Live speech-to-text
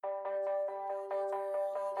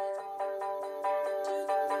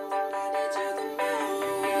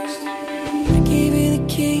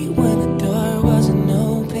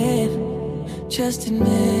just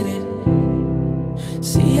admit it.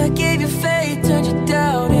 See, I gave you faith, turned you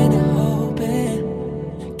down into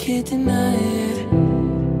hoping. Can't deny it.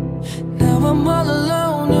 Now I'm all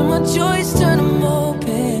alone and my joys turn them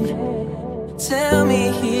open. Tell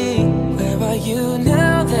me, where are you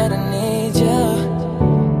now that I need you?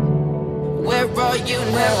 Where are you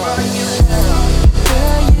now? Where are you now? Where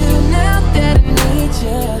are you now that I need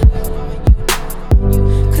you?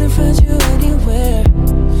 Couldn't find you anywhere.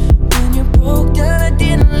 When you broke down, I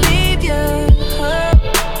didn't leave you.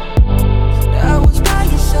 I was by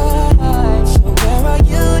your side. So where are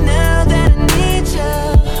you now that I need you?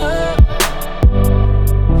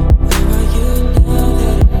 Where are you now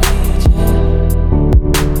that I need you?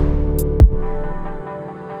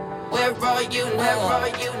 Where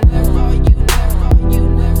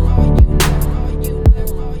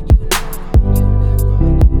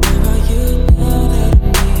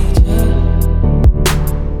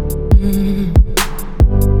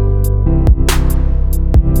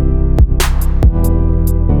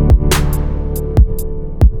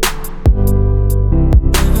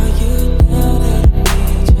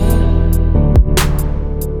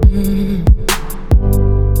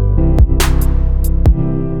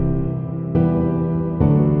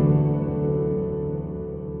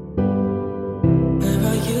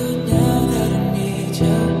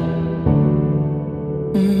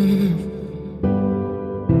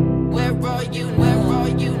are you now? Where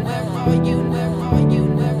are you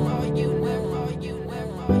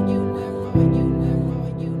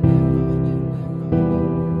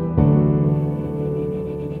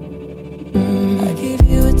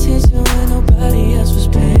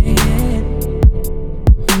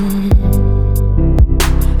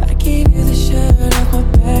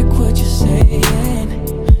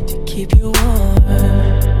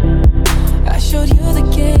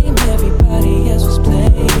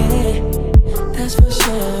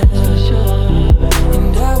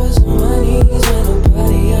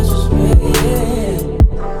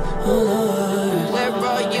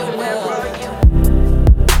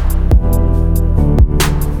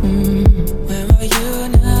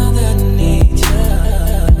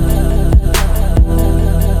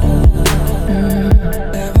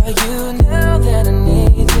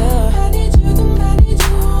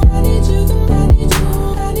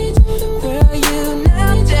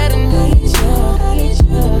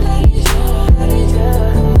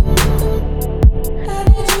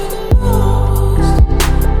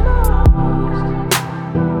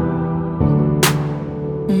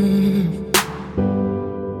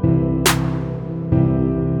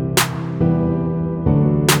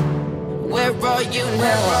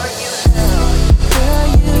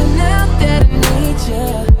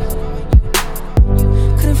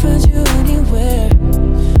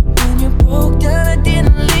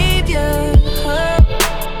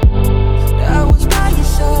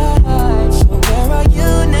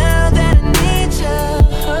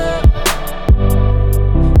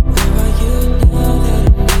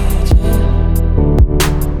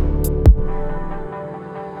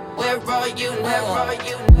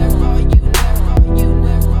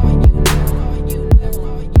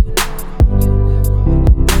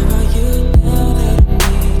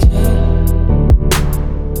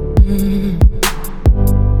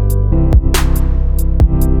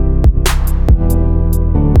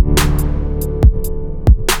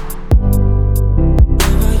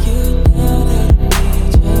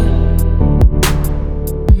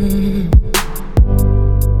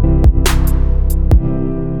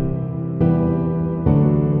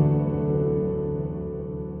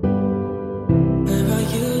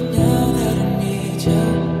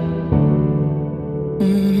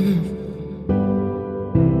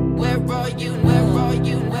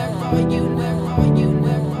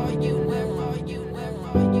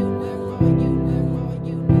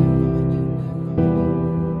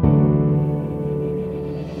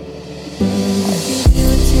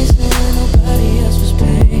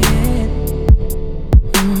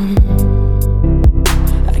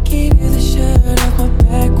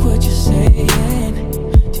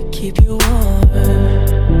Keep you